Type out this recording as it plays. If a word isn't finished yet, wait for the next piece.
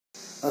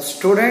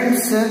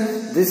Students,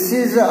 this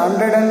is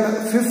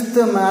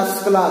 105th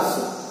maths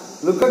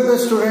class. Look at the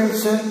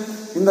students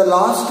in the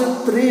last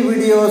 3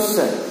 videos.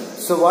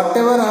 So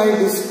whatever I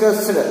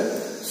discussed,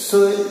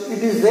 so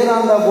it is there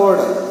on the board.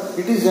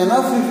 It is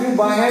enough if you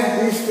by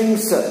heart these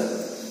things.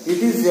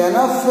 It is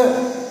enough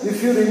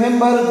if you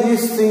remember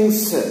these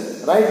things,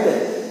 right?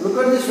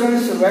 Look at the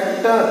students.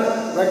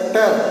 Vector,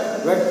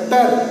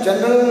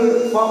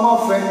 general form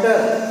of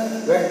vector.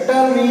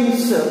 Vector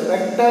means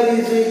vector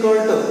is equal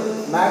to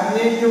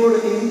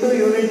magnitude into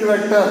unit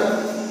vector.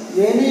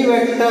 Any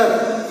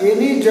vector,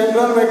 any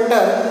general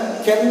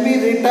vector can be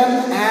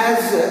written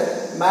as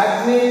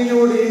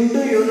magnitude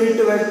into unit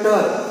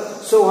vector.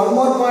 So one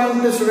more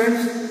point,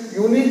 students.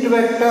 Unit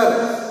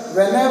vector.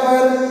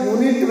 Whenever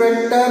unit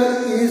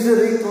vector is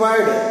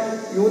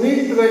required,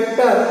 unit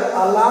vector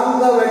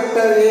along the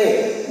vector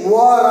A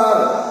or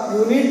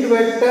unit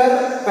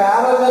vector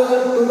parallel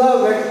to the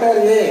vector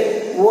A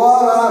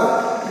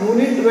or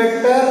unit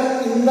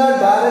vector in the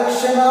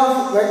direction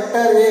of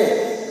vector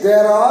A. They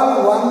are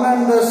all one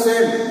and the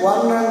same.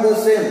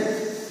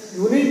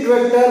 Unit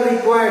vector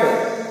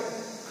required.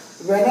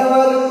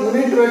 Whenever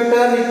unit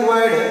vector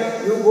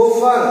required, you go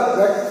for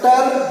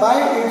vector by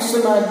its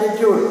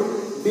magnitude.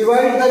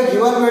 Divide the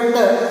given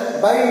vector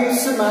by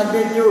its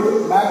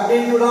magnitude.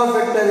 Magnitude of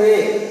vector A.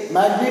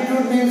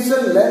 Magnitude means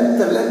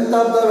length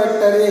of the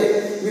vector A.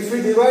 If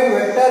you divide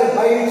vector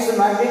by its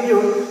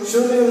magnitude,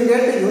 surely you will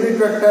get unit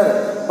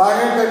vector.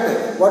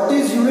 What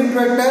is unit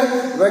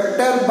vector?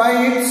 Vector by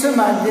its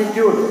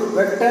magnitude.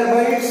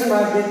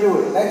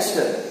 Next,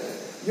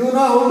 you know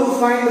how to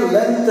find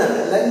length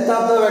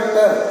of the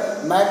vector,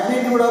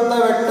 magnitude of the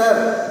vector,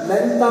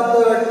 length of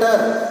the vector.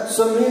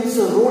 So means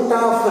root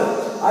of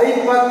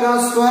I paka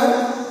square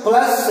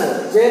plus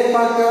j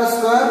paka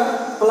square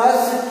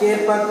plus k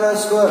paka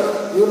square.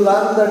 You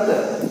learn that.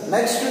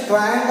 Next,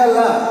 triangle.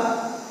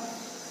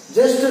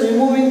 Just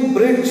removing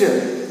bridge.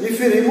 If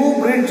you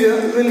remove bridge, you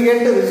will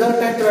get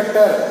resultant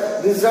vector.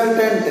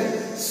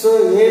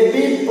 So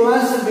AB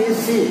plus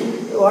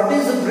BC. What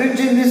is bridge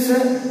in this?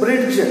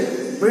 Bridge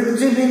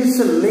means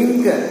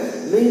link.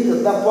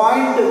 The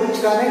point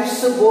which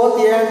connects both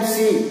A and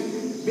C.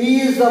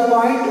 B is the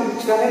point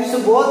which connects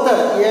both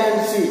A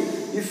and C.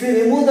 If you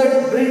remove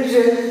that bridge,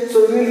 so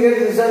you will get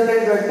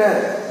resultant vector.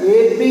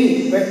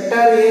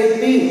 Vector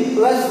AB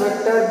plus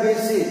vector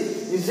BC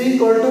is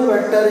equal to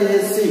vector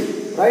AC.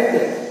 Right?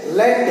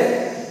 Let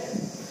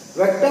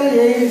vector A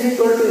is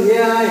equal to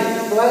AI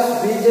plus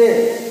BJ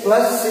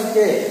plus CK.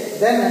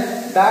 Then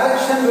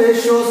direction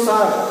ratios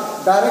are.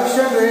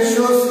 Direction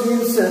ratios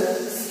means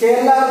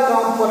scalar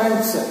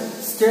components.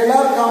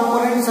 Scalar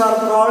components are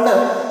called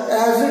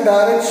as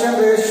direction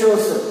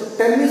ratios.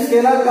 Tell me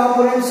scalar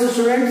components,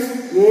 students.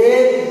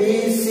 A,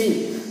 B, C.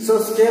 So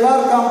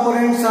scalar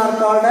components are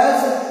called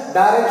as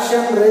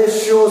direction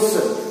ratios.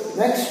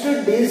 Next,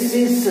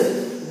 DCs.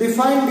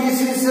 Define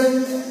DCs.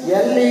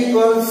 L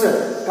equals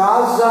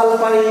cos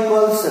alpha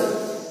equals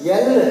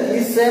L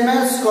is same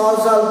as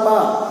cos alpha.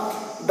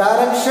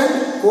 Direction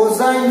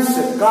cosines.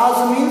 Cos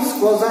means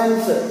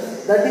cosines.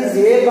 That is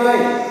A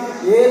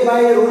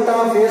by root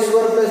of A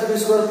square plus B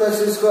square plus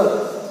C square.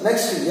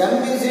 Next,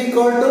 M is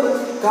equal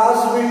to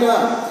cos beta.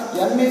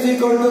 M is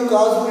equal to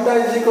cos beta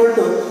is equal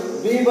to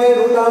B by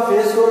root of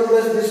A square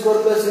plus B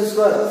square plus C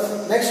square.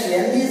 Next,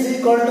 N is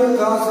equal to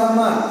cos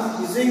gamma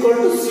is equal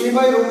to C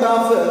by root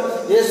of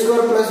A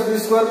square plus B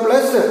square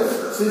plus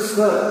C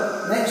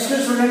square. Next,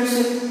 students,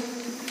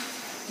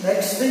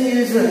 next thing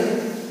is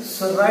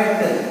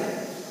right.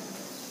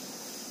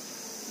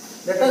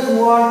 Let us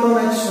move on to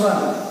next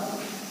one.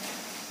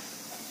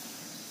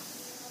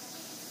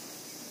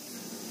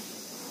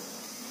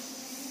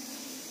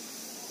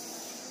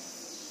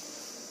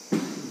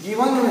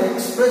 Given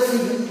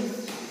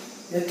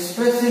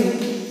expressing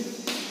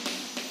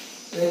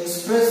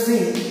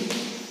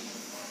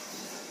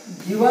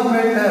given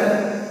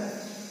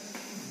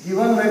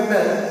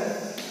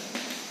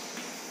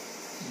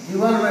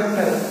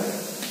vector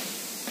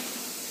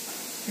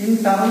in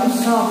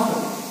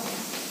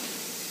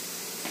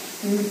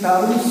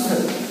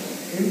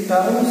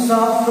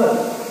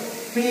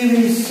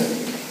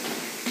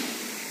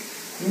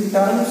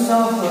terms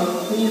of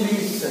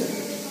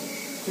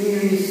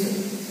PVs.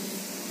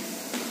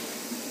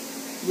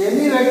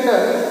 Any vector,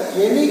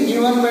 any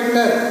given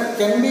vector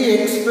can be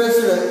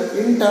expressed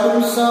in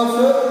terms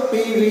of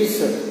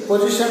PVs,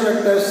 position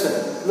vectors.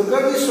 Look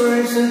at this,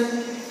 students.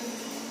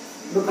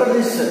 Look at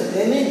this.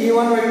 Any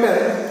given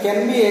vector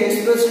can be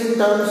expressed in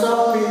terms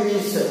of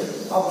PVs.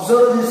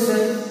 Observe this.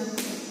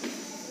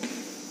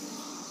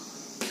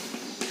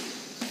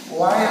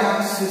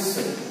 Y-axis.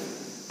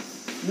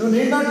 You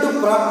need not to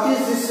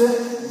practice this.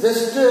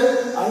 Just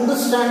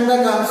understand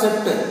the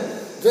concept.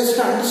 Just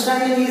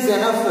understanding is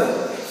enough.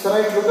 So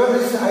right, look at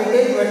this. I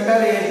take vector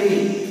AB.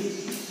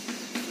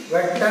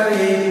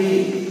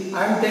 I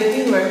am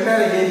taking vector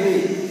AB.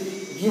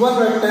 Given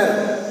vector.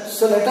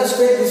 So let us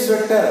take this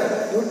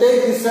vector. You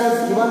take this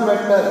as given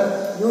vector.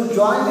 You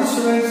join the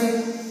students.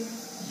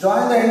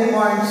 Join the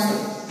endpoints.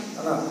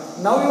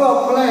 Now you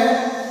apply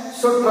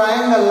So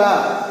triangle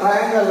law.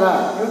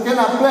 You can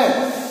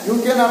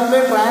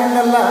apply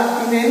triangle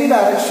law in any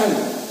direction.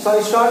 So I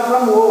start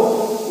from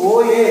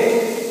OA,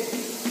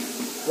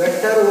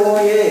 vector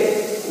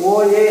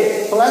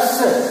OA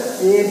plus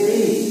AB.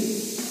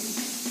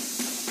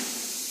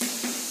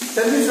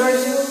 Tell me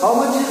students, how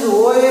much is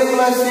OA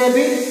plus AB?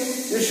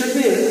 You should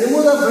be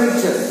remove the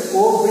bridge.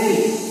 OB.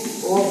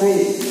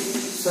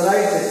 So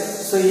right.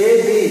 So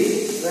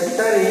AB,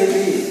 vector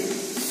AB.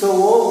 So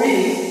OB.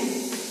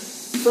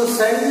 So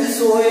send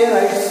this OA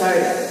right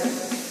side.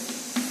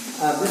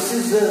 This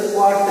is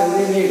what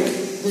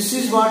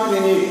we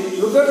need.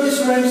 Look at this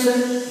students.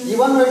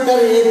 Given vector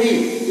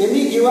AB,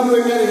 any given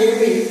vector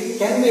AB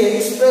can be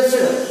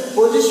expressed.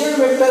 Position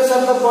vectors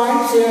of the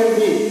points A and B.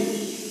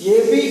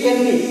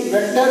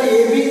 Vector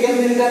AB can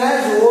be written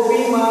as OB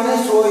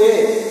minus OA.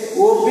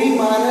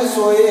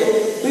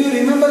 Do you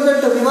remember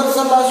that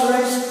reversal law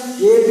students?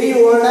 AB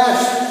O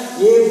dash,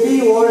 B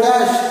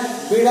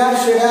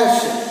dash A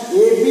dash.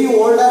 AB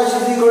O dash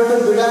is equal to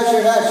B dash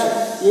A dash.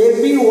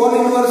 AB O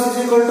inverse is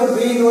equal to B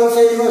inverse A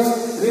inverse.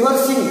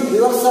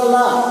 Reversal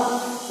law.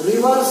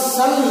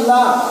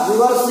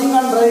 Reversing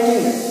and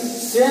writing.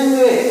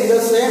 In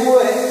the same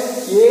way,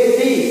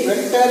 AD,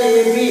 vector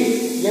AB.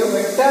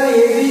 Vector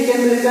AB can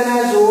be written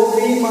as OB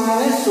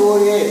minus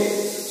OA.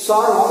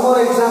 Solve one more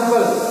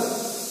example.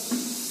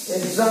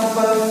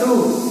 Example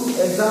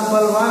 2.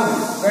 Example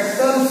 1.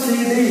 Vector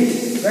CD.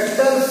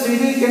 Vector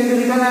CD can be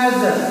written as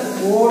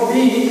OD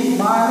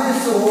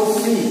minus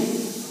OC.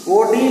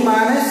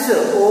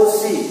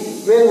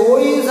 Where O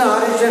is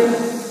origin.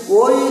 O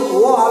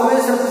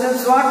always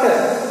represents what?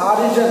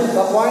 Origin.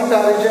 The point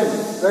origin.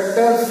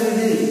 Vector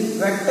CD.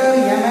 Vector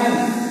MN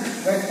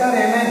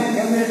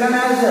can be written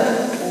as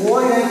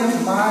ON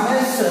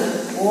minus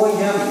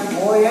ON.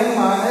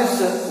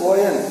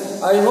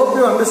 I hope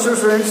you understood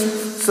students.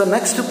 So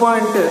next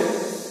point.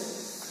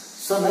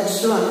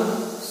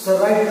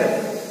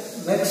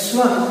 Next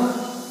one.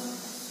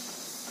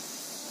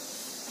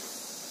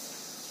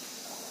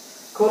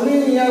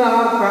 Collinear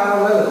or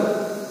parallel.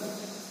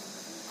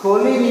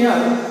 Collinear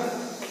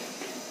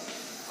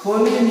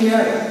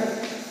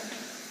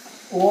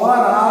or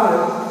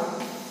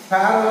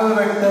parallel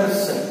vectors.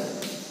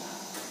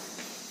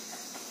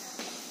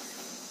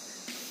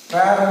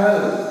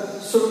 Parallel.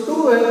 So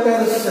two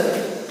vectors.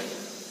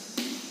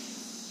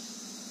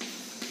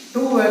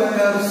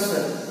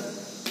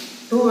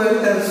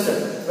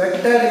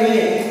 Vector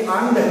A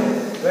and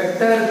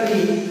vector B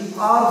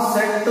are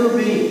said to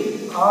be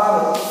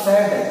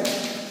collinear.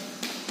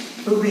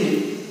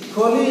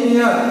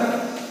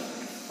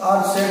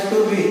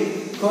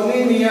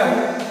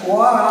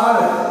 Or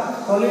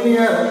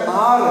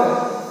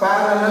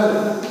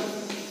parallel.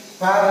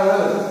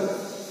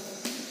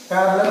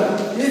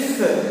 If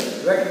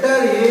vector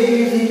A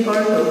is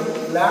equal to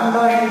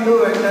lambda into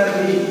vector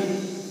B.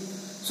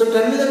 So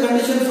tell me the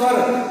condition for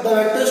the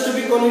vectors to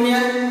be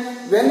collinear.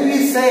 When we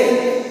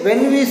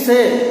say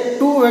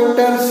two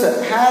vectors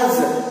has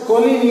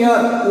collinear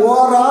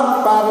or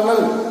are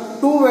parallel,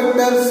 two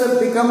vectors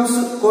becomes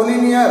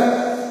collinear.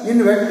 In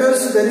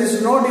vectors there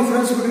is no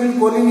difference between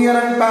collinear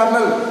and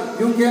parallel.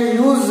 You can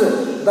use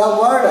the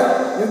word,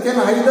 you can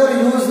either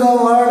use the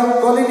word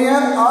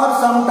collinear or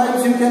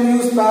sometimes you can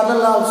use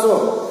parallel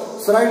also.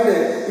 So right,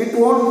 it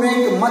won't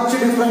make much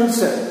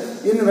difference.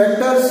 In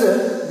vectors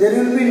there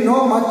will be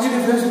no much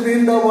difference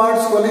between the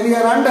words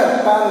collinear and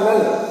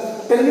parallel.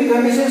 Tell me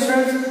conditions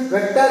friends.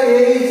 Vector A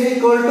is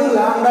equal to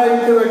lambda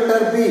into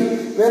vector B,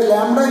 where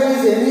lambda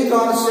is any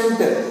constant.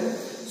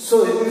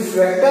 So if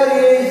vector A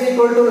is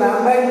equal to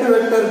lambda into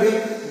vector B,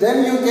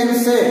 then you can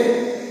say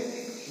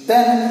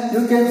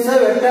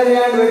vector A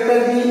and vector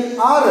B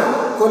are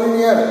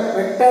collinear.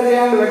 Vector A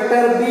and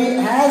vector B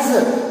has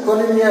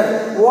collinear.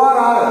 Or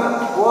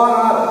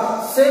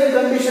same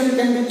condition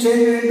can be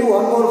changed into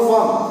one more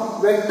form.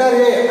 Vector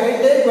A, I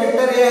take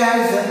vector A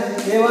as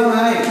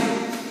A1i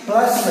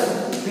plus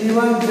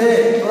B1j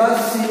plus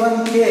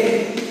C1k.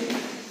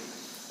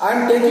 I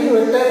am taking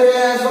vector A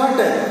as what?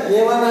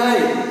 A1i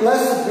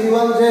plus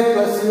B1j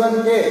plus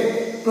C1k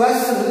plus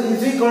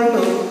is equal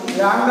to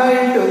lambda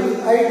into,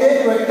 I take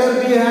vector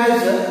B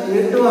as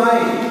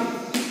A2i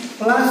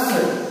plus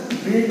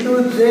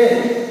B2j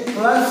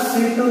plus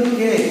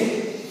C2k.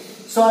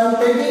 So I am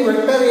taking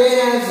vector A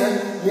as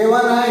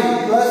A1i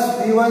plus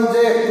B1j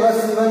plus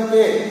C1k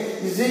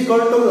is equal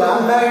to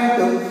lambda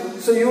into,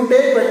 so you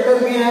take vector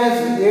B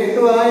as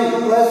A2i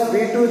plus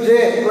B2j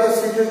plus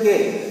C2k.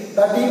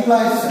 That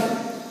implies,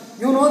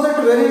 you know that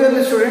very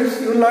well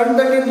students, you learned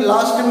that in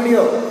last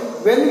video.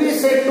 When we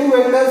say two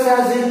vectors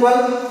as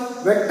equal,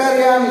 vector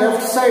A on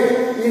left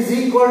side is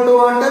equal to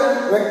what?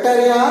 Vector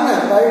A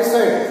on right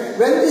side.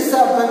 When this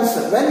happens,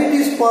 when it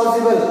is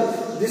possible,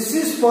 this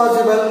is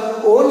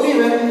possible only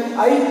when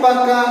I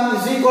pakka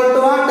is equal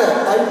to what? I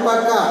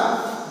pakka.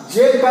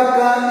 J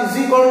pakka is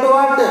equal to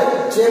what?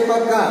 J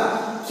pakka.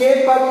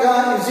 K pakka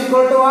is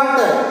equal to what?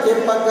 K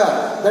pakka.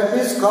 That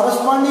means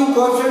corresponding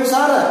coefficients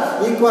are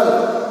equal.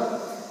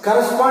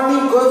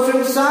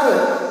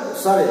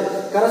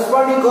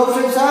 corresponding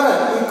coefficients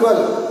are equal.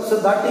 So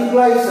that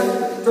implies,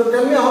 so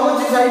tell me how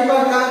much is I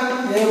per ka?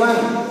 A1.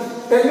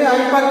 Tell me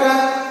I per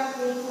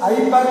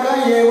ka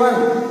A1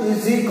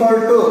 is equal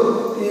to,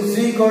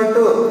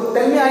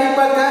 tell me I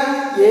per ka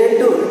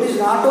A2. It is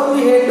not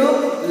only A2,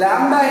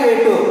 lambda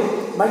A2.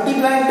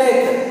 Multiply and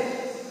take.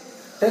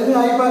 Tell me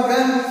I per ka.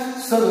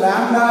 So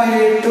lambda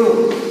A2.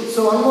 So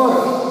one more,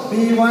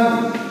 B1.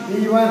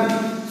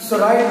 So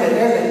write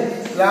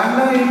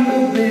lambda into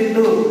B2.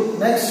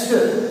 Next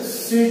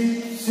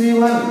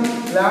C1,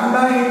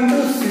 lambda into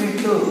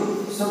C2.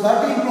 So that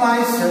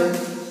implies,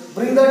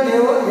 bring that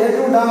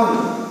A2 down.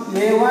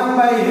 A1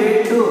 by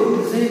A2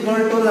 is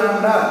equal to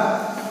lambda.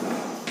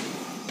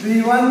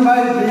 B1 by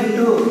B2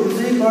 is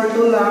equal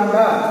to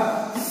lambda.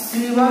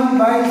 C1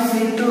 by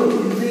C2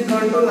 is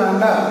equal to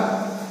lambda.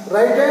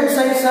 Right hand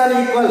sides are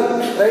equal.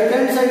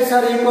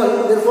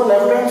 Therefore,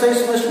 left hand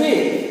sides must be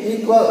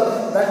equal.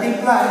 That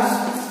implies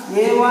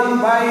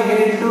A1 by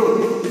A2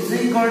 is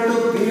equal to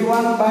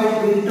B1 by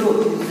B2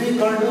 is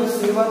equal to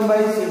C1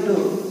 by C2.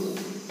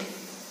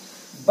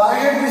 By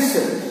this,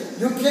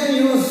 you can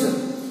use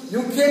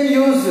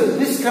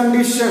this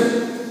condition.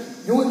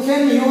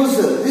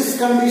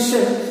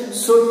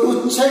 So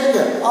to check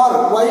or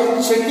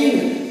while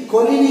checking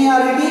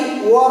collinearity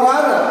or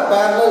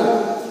parallel.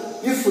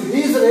 If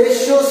these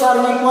ratios are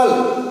equal,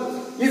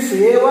 if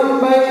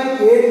A1 by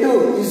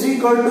A2 is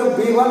equal to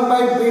B1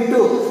 by B2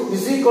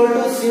 is equal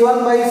to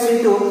C1 by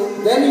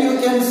C2, then you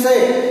can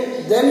say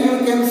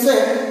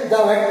the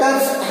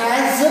vectors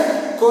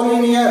has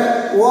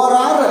collinear or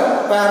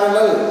are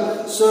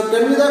parallel. So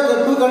tell me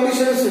the two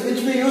conditions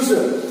which we use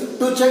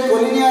to check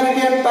collinearity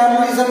and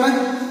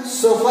parallelism.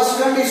 So first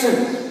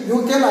condition,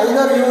 you can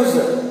either use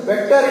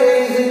vector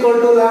A is equal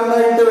to lambda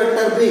into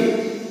vector B.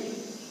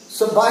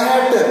 So by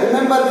heart,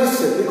 remember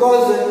this,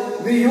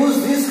 because we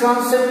use these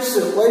concepts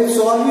while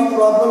solving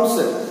problems.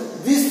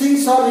 These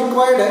things are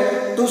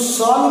required to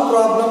solve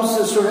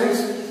problems,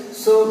 students.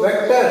 So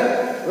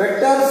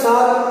vectors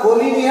are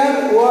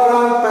collinear or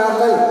are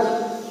parallel.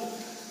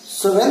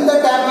 So when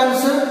that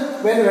happens,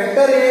 when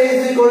vector A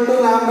is equal to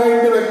lambda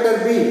into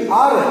vector B,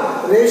 or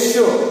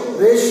ratio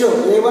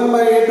A1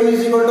 by A2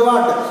 is equal to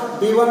what?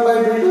 B1 by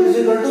B2 is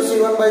equal to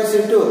C1 by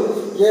C2.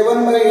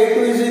 A1 by A2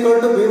 is equal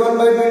to B1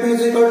 by B2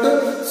 is equal to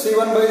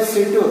C1 by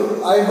C2.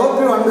 I hope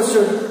you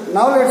understood.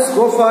 Now let's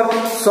go for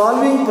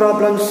solving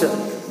problems.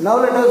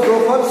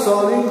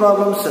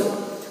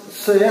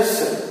 So yes.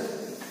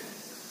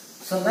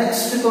 So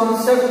next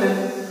concept.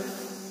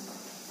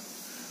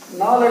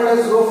 Now let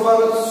us go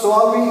for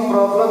solving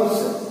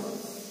problems.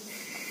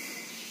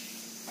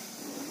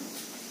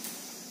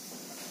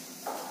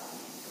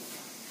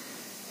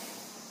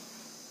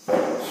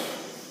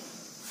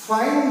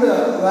 Find the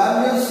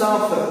values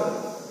of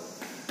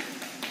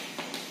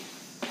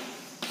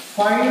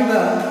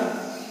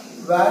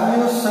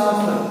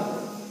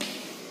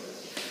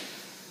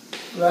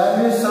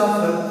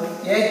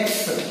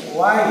x,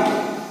 y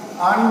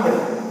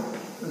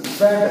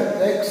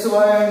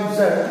and z,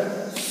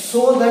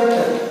 so that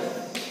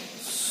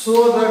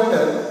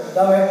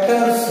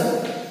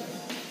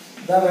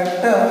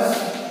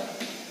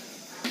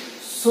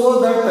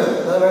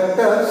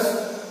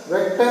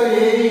vector A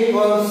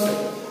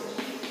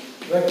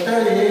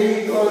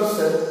equals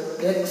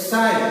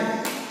xi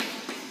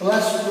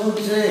plus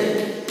 2j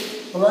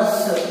plus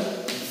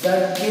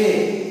zk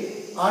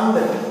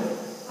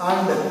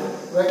and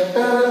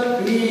vector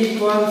B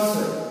equals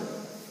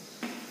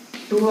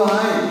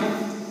 2i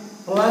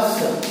plus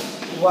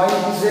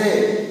yj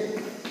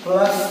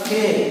plus k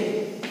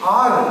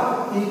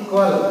are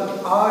equal.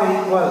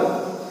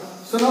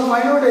 So now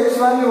find out x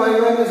value, y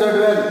value, z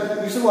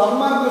value. This is one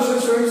mark question,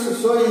 students.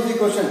 So easy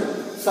question.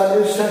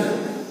 Solution.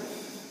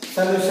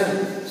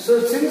 So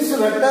since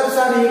vectors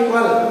are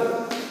equal,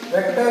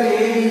 vector A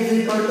is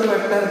equal to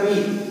vector B.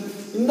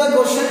 In the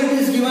question it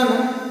is given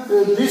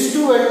these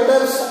two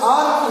vectors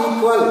are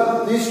equal.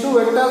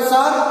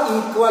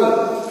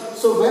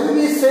 So when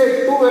we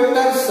say two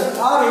vectors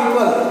are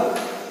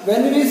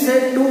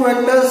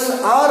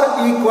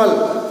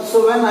equal, so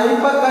when I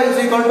per k is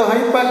equal to I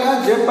per k,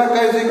 j per k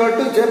is equal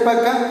to j per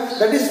k,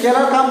 that is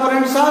scalar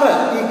components are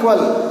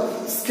equal.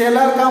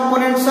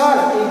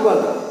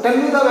 Tell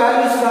me the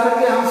values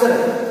directly answer.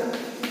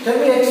 Tell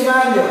me x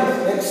value.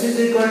 X is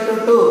equal to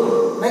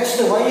 2. Next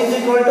y is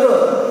equal to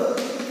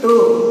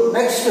 2.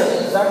 Next z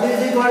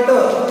is equal to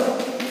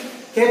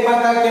k per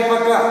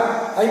k.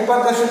 I per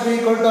k should be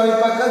equal to I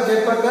per k, j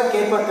per k, k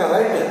per k.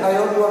 Right? I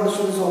hope you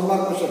understood this one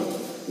more question.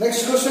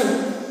 Next question.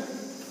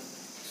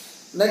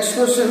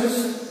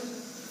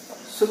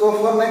 So go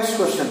for next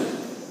question.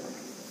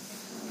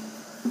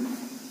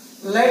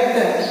 Let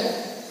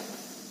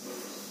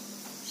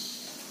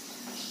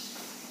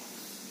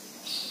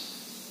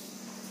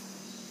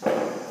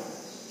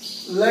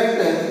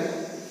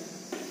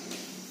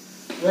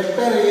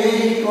vector A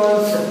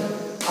equals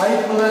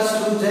I plus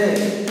 2j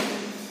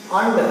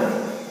and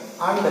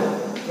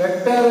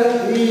vector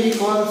B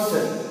equals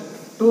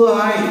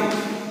 2i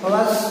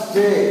plus j.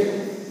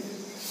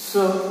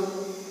 So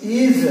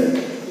is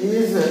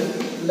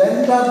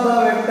length of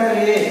the vector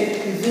A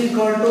is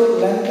equal to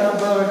length of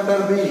the vector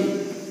B?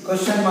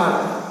 Question mark.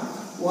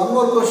 One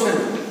more question.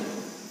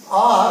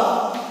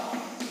 Are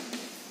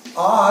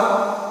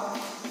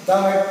the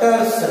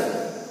vectors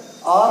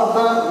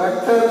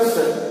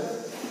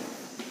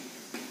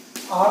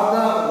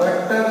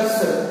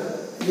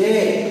A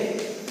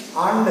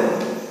and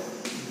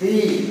B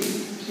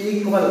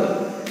equal?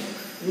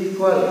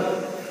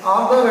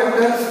 Are the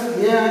vectors A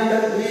and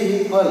B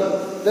equal?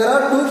 There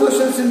are two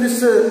questions in this,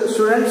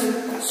 students.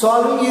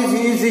 Solving is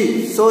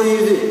easy, so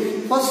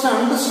easy. First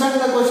understand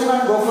the question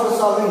and go for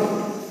solving.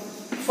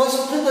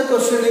 First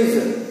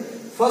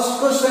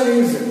question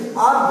is,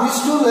 are these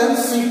two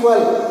lengths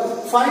equal?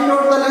 Find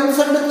out the lengths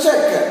and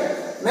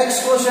check.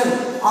 Next question,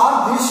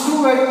 are these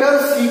two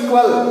vectors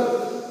equal?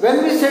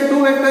 When we say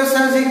two vectors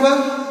as equal,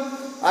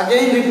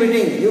 again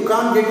repeating, you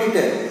can't get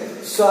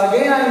it. So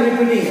again I am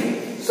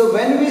repeating. So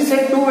when we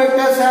say two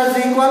vectors as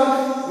equal,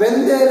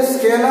 when their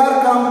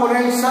scalar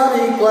components are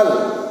equal,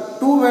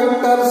 two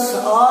vectors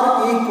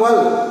are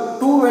equal,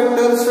 two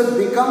vectors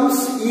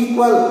becomes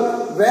equal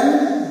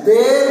when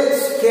their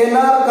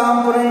scalar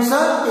components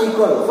are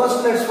equal.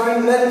 First let's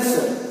find length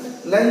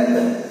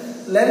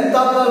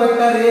of the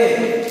vector A.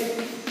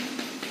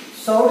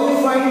 So how do you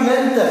find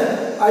length?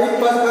 I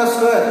per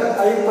square,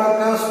 I per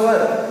 1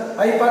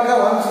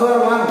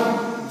 square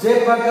 1, j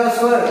per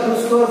square 2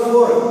 square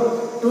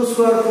 4, 2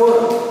 square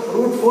 4,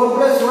 root 4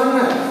 plus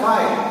 1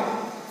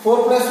 5,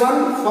 4 plus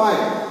 1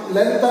 5.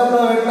 Length of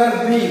the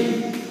vector B.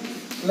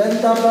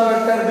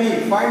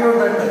 Find out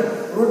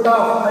that root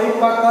of I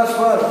per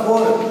square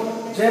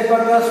 4, j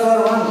per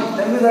square 1.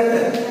 Tell me that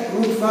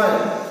root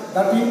 5.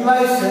 That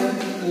implies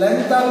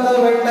length of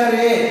the vector A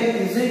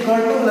is equal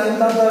to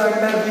length of the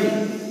vector B.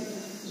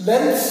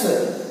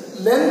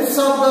 Lengths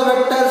of the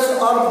vectors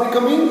are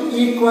becoming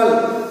equal.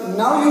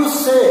 Now you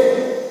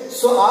say,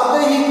 so are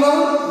they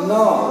equal?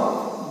 No.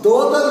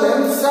 Though the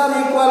lengths are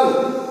equal,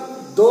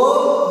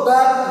 though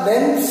the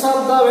lengths of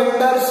the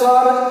vectors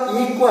are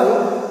equal,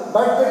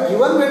 but the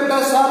given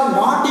vectors are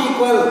not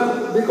equal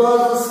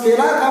because the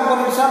scalar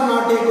components are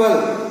not equal.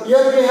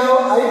 Here we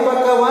have I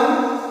per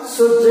 1,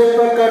 so j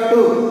per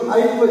 2,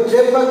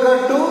 j per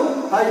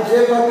 2, I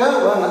j per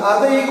 1. Are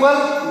they equal?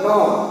 No.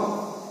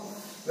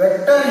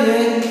 Vector A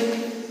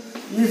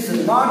is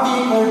not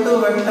equal to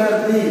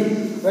vector B.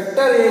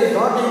 Vector A is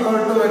not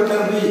equal to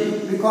vector B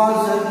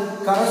because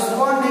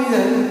corresponding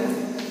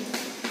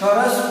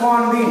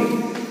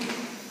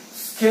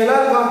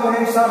scalar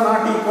components are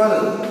not equal.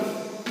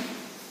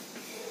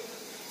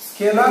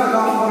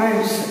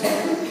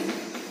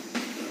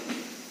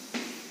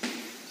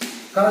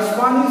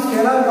 Corresponding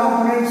scalar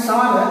components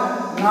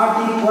are not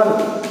equal.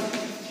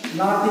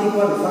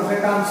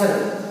 Perfect answer.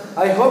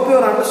 I hope you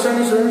are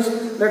understanding, students.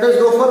 Let us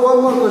go for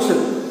one more question.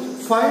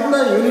 Find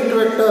the unit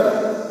vector.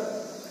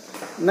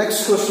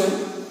 Next question.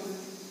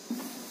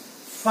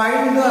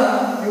 Find the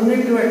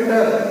unit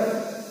vector.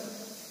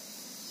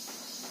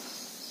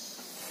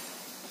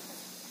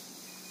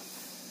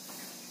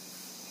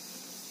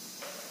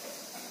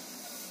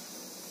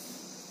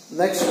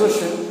 Next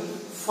question.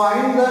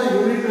 Find the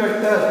unit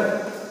vector.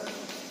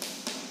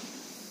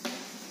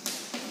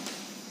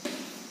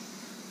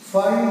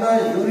 Find the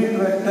unit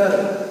vector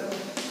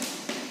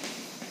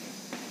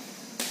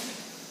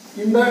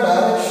in the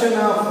direction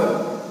of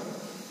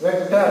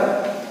vector.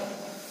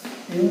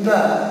 In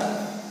the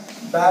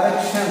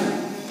direction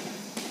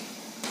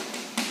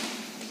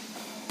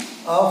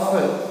of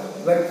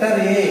vector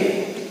A.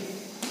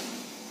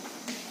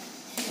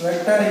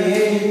 Vector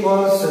A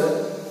equals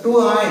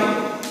 2i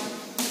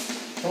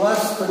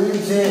plus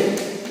 3j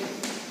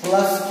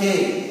plus k.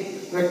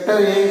 Vector A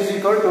is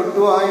equal to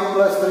 2i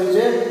plus 3j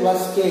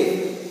plus k.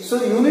 So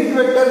unit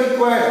vector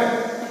required.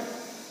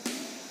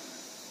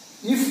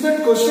 If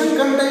that question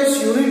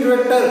contains unit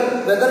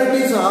vector, whether it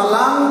is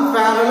along,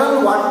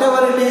 parallel,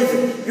 whatever it is,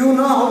 you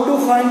know how to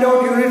find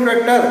out unit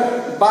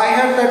vector. By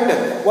heart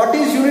that. What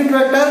is unit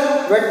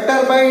vector?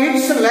 Vector by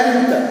its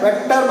length,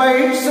 vector by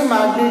its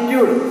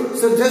magnitude.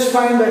 So just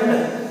find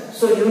that.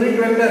 So unit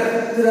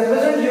vector, we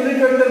represent unit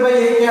vector by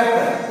a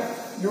cap.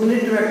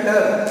 Unit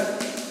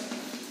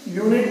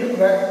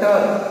vector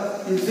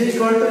is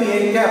equal to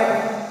a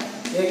cap.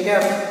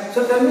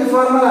 So tell me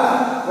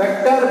formula.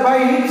 Vector by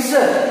its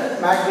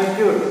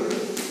magnitude.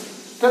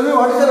 Tell me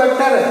what is the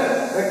vector?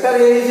 Vector A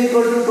is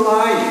equal to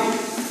 2i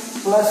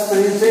plus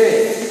 3j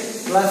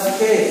plus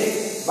k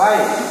by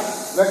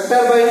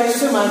vector by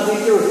its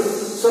magnitude.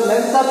 So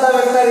length of the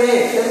vector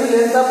A. Tell me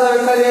length of the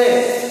vector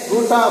A.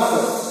 Root of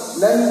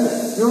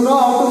length. You know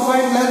how to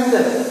find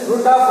length.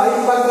 Root of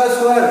I per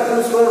square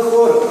 2 square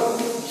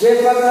 4,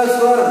 j per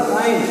square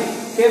 9,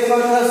 k per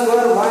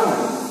square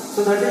 1.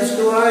 So that is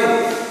 2i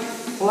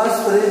plus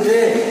 3j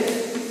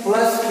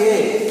plus k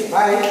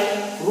by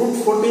root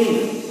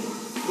 14.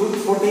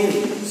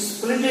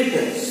 Split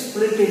it.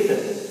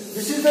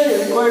 This is the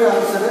required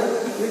answer.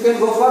 We can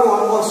go for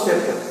one more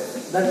step.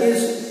 That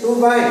is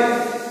 2 by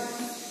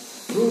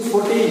root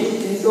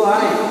 14 into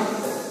I.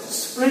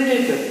 Split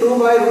it. 2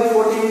 by root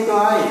 14 into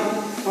I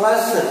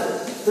plus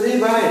 3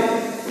 by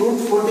root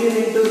 14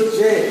 into j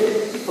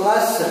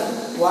plus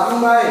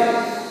 1 by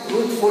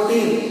root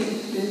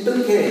 14 into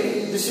k.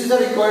 This is the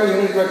required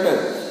unit vector.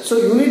 So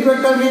unit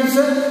vector means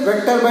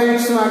vector by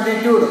its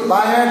magnitude.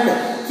 By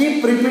hand,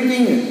 keep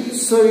repeating.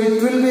 So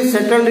it will be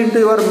settled into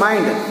your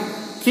mind.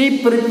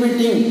 Keep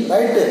repeating,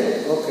 right?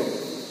 Okay.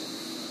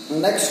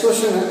 Next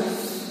question.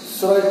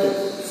 So right,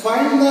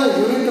 find the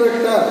unit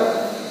vector.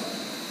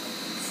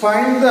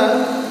 Find the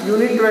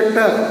unit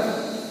vector.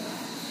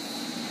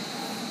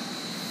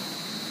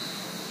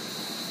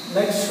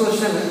 Next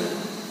question.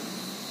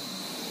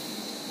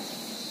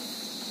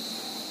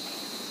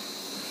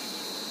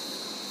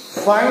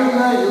 Find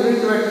the unit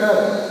vector.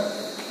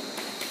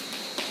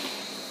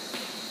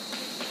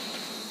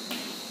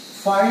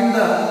 Find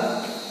the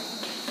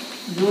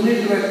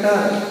unit vector.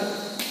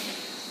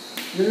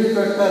 Unit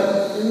vector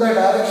in the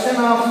direction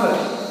of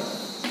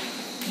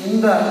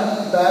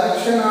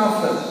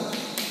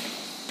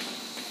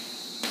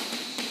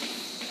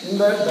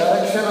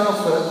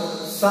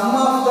sum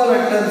of the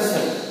vectors.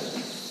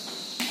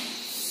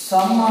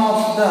 Sum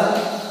of the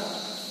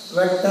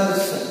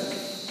vectors.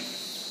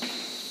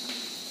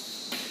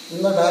 In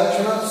the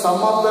direction of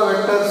sum of the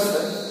vectors,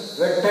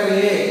 vector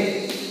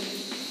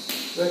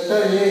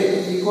A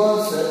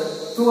equals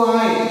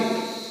 2i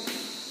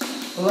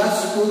plus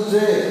 2j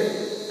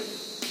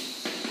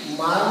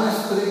minus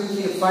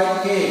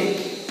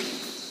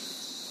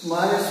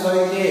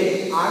 5k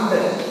and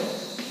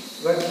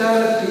vector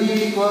B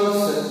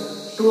equals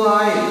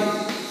 2i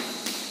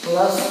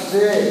plus j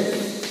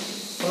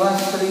plus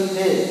 3k.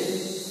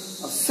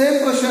 Same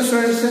question,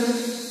 students.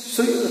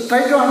 So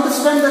try to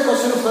understand the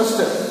question first.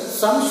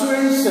 Some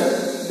students,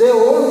 they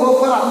won't go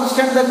for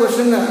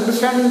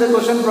understanding the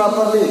question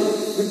properly.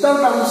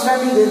 Without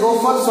understanding, they go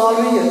for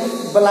solving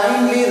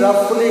blindly,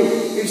 roughly.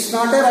 It's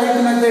not a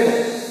right method.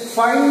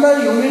 Find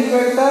the unit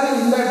vector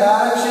in the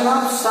direction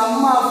of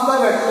sum of the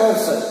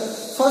vectors.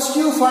 First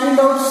you find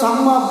out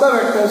sum of the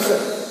vectors.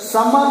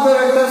 Sum of the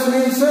vectors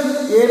means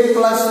A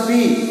plus B.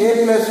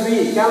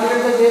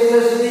 Calculate the A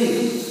plus B.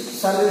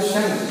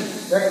 Solution.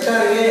 Vector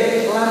A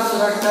plus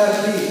vector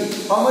B.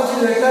 How much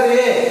is vector A?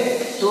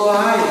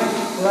 2i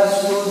plus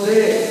 2j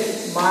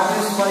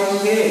minus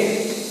 5k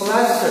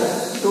plus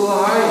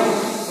 2i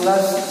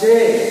plus j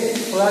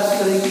plus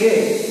 3k.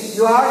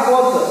 You add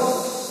both.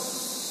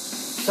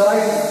 So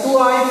write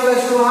 2i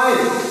plus 2i,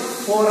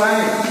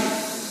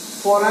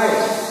 4i,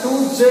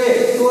 2j,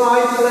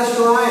 2i plus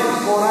 2i,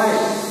 4i,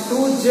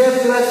 2j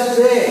plus j,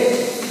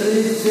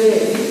 3j,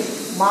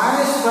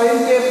 minus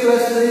 5k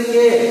plus 3k,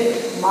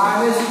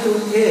 minus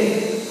 2k,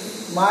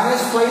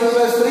 minus 5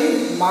 plus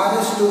 3,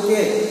 minus 2k.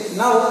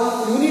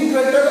 Now, unit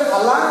vector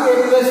along A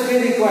plus B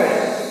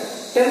required.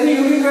 Tell me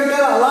unit vector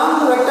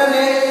along vector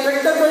A,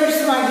 vector by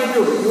its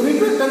magnitude.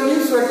 Unit vector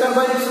means vector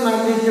by its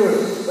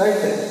magnitude. Right?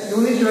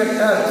 Unit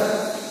vector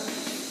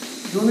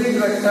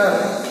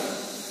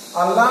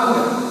along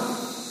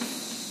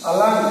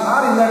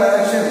or in the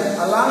direction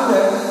along A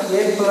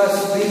plus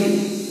B.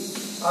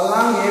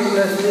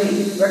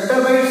 Vector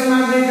by its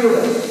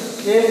magnitude.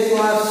 A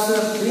plus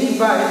B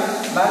by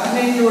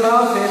magnitude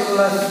of A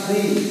plus B.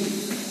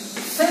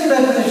 Same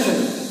definition.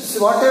 So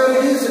whatever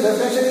it is,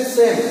 definition is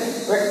same.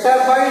 Vector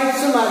by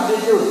its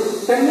magnitude.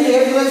 Tell me A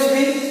plus B,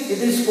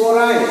 it is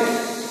 4i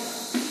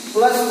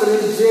plus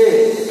 3j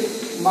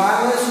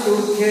minus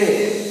 2k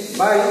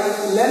by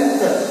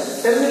length.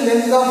 Tell me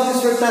length of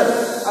this vector.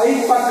 I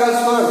pakka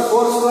square,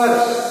 4 square,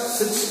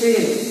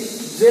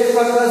 16. J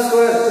pakka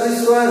square, 3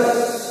 square,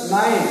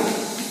 9.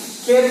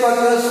 K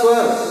pakka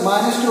square,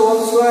 minus 2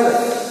 whole square,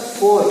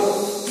 4.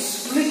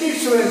 Split it,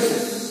 students.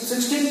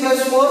 16 plus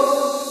 4,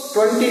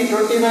 20,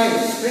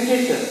 29. Split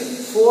it.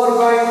 4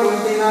 by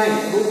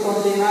 29, root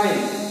 29.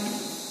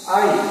 I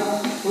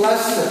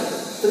plus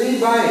 3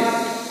 by,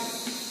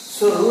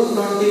 so root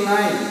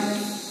 29.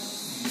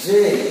 J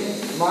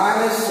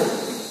minus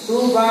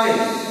 2 by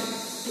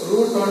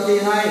root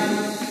 29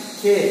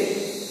 k.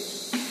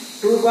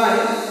 2 by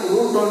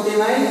root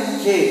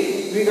 29 k.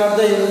 We got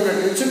the unit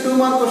vector. It's 2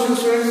 more questions,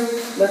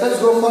 students. Let us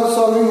go for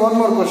solving one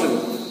more question.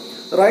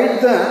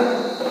 Write the.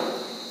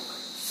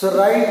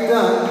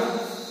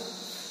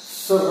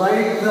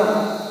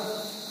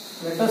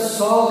 Let us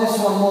solve this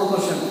one more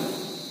question.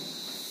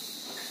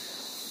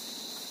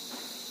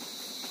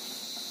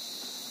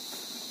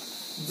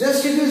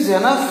 Just it is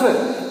enough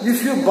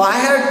if you by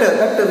heart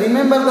that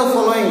remember the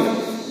following.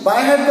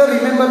 By heart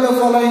remember the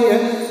following.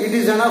 It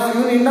is enough.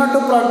 You need not to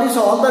practice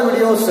all the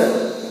videos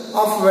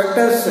of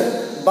vectors.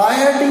 By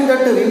hearting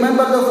that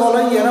remember the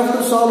following enough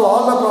to solve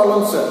all the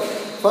problems.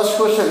 First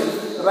question.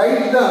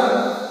 Write the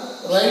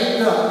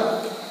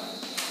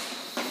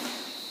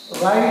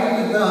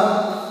direction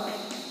ratios.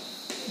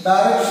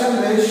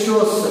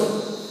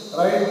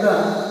 Write the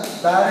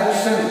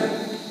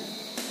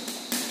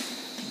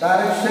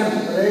direction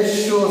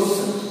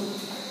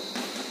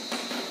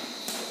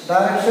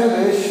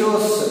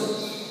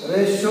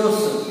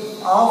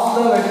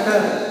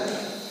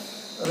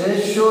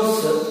ratios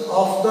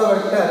of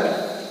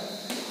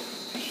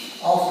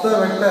the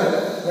vector.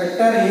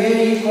 Vector A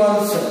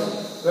equals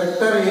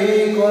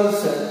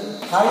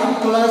I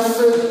plus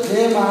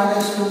j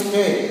minus 2k,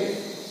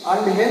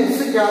 and hence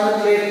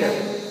calculate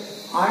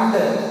and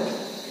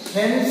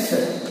hence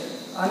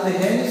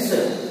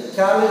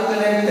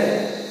calculate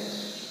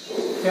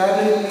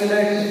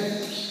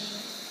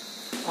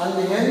and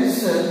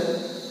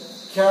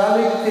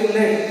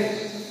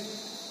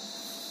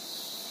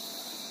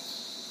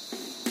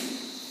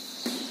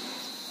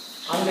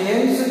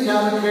hence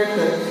calculate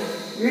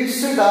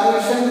its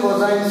direction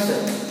cosines,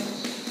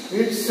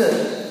 its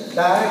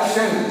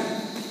direction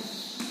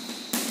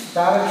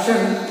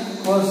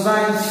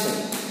cosines.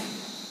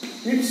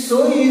 It's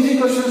so easy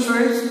question,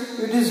 students.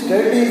 It is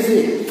dead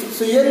easy.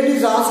 So here it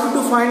is asked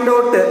to find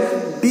out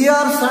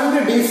drs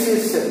and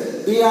dc's.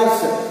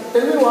 Drs.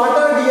 Tell me what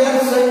are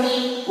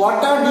drs?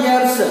 What are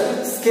drs?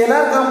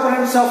 Scalar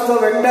components of the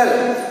vector.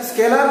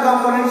 Scalar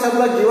components of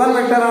the given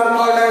vector are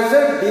called as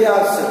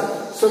drs.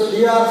 So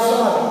drs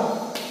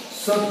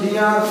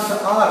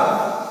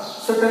are.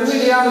 So tell me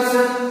drs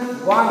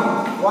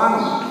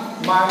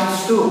 1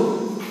 minus 2.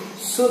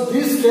 So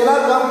these scalar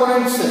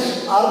components,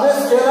 are they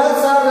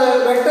scalars or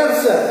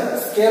vectors?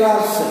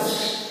 Scalars.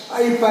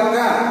 I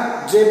paka,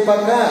 j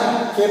paka,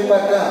 k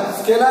paka.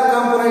 Scalar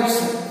components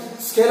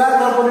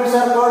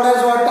are called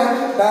as what?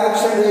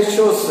 Direction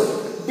ratios.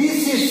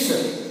 DC's.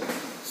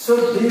 So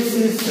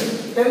DC's.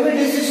 Tell me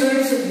DC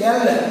students.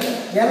 L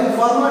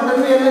formula. Tell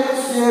me L.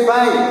 A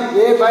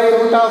by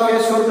root of a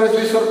square plus b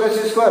square plus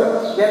c square.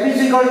 M is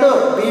equal to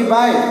b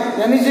by.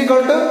 N is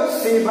equal to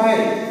c by.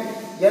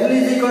 L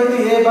is equal to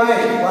a by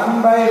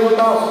 1 by root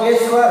of a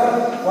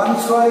square. 1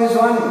 square is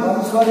 1.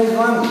 1 square is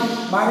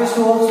 1. Minus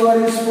 2 whole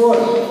square is 4.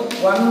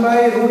 1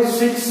 by root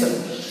 6.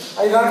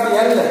 I got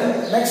L.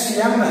 Next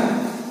M.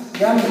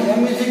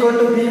 M is equal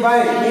to b by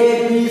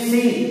a b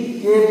c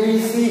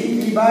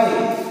b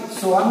by.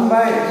 So 1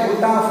 by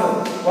root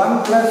of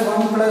 1 plus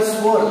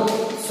 4.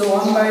 So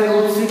 1 by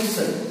root 6.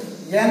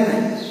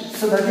 N.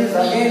 So that is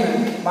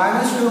again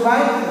minus 2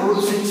 by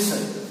root 6.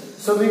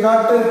 So we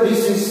got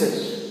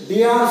D6.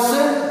 DRs,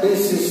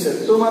 DC's.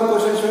 2 more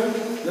questions.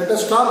 Let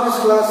us stop this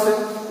class.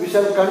 We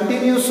shall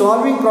continue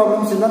solving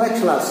problems in the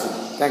next class.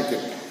 Thank you.